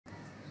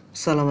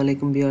আসসালামু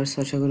আলাইকুম ভিউয়ার্স,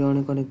 আশা করি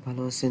অনেক অনেক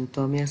ভালো আছেন। তো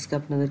আমি আজকে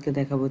আপনাদেরকে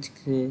দেখাবো যে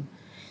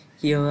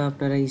কীভাবে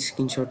আপনারা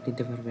স্ক্রিনশট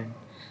নিতে পারবেন।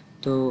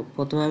 তো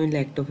প্রথমে আমি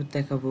ল্যাপটপের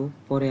দেখাবো,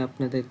 পরে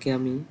আপনাদেরকে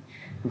আমি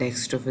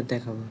ডেস্কটপের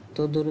দেখাবো।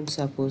 তো ধরুন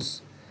সাপোজ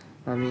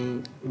আমি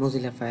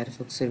মজিলা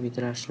ফায়ারফক্সের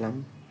ভিতরে আসলাম,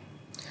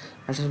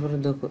 আসার পরে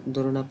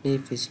ধরুন আপনি এই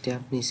পেজটি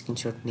আপনি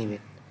স্ক্রিনশট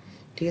নেবেন,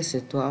 ঠিক আছে।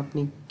 তো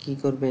আপনি কি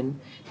করবেন,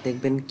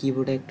 দেখবেন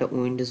কিবোর্ডে একটা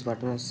উইন্ডোজ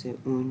বাটন আছে,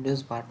 উইন্ডোজ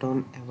বাটন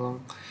এবং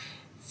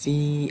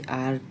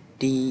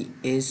CRTSCR,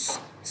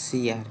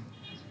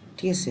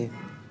 ঠিক আছে,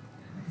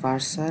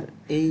 কার্সার,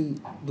 এই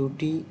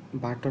দুটি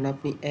বাটন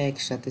আপনি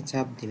একসাথে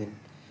চাপ দিবেন।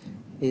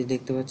 এই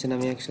দেখতে পাচ্ছেন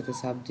আমি একসাথে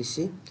চাপ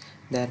দিছি,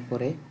 দেওয়ার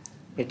পরে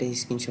এটা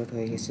স্ক্রিনশট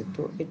হয়ে গেছে।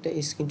 তো এটা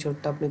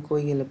স্ক্রিনশটটা আপনি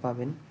কই গেলে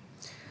পাবেন,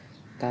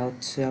 তা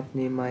হচ্ছে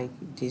আপনি মাই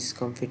দিস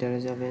কম্পিউটারে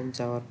যাবেন,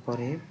 যাওয়ার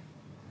পরে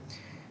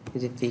এই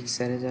যে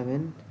পিকচারে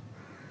যাবেন,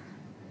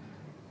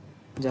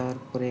 যাওয়ার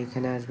পরে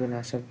এখানে আসবেন,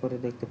 আসার পরে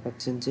দেখতে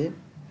পাচ্ছেন যে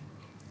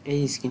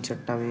এই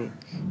স্ক্রিনশটটা আমি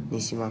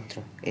নিছি মাত্র,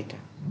 এটা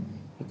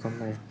এই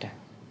কম্পিউটারটা,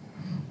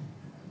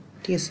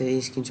 ঠিক আছে, এই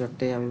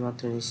স্ক্রিনশটটাই আমি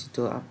মাত্র নিছি।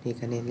 তো আপনি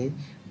এখানে এলে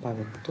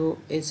পাবেন। তো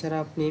এছাড়া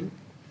আপনি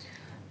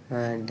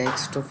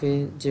ডেস্কটপে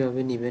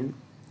যেভাবে নেবেন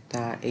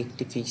তা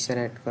একটি পিকচার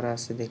অ্যাড করা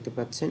আছে, দেখতে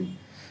পাচ্ছেন।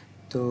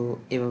 তো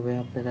এভাবে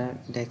আপনারা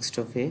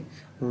ডেস্কটপে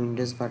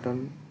উইন্ডোজ বাটন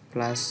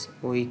প্লাস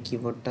ওই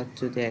কিবোর্ডটা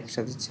যদি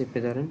একসাথে চেপে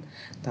ধরেন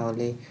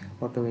তাহলে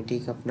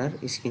অটোমেটিক আপনার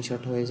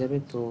স্ক্রিনশট হয়ে যাবে।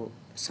 তো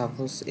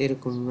সাপোজ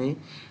এরকমই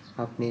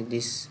আপনি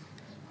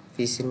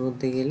পিসির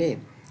মধ্যে গেলে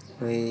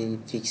ওই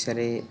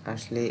পিকচারে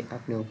আসলে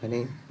আপনি ওখানে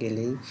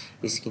গেলেই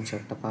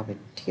স্ক্রিনশটটা পাবেন,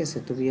 ঠিক আছে।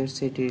 তো ভিউয়ার্স,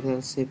 এই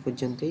টিউটোরিয়াল এই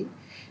পর্যন্তই।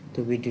 তো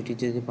ভিডিওটি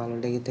যদি ভালো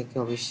লেগে থাকে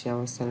অবশ্যই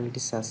আমার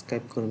চ্যানেলটি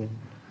সাবস্ক্রাইব করবেন।